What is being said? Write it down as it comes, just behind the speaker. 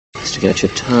Stick out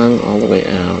your tongue all the way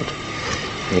out.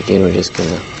 And again, we're just going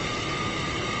to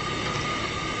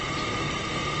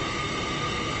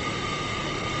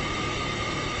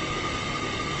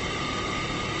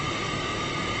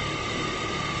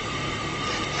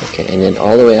okay, and then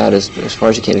all the way out as far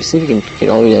as you can. See if you can get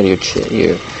all the way out of your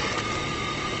chin.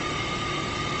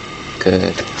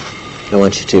 Good. I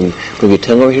want you to move your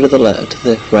tongue over here to the left, to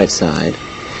the right side.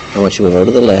 I want you to move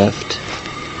over to the left,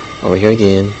 over here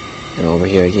again, and over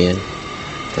here again.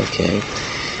 Okay.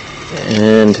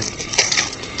 And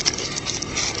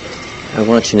I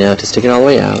want you now to stick it all the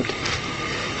way out.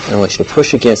 And I want you to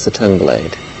push against the tongue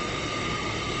blade.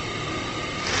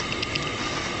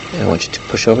 And I want you to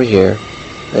push over here,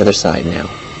 the other side now.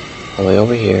 All the way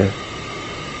over here.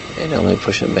 And only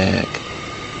push it back.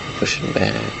 Push it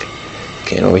back.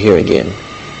 Okay, and over here again.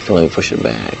 Let me push it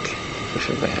back. Push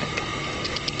it back.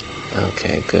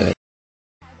 Okay, good.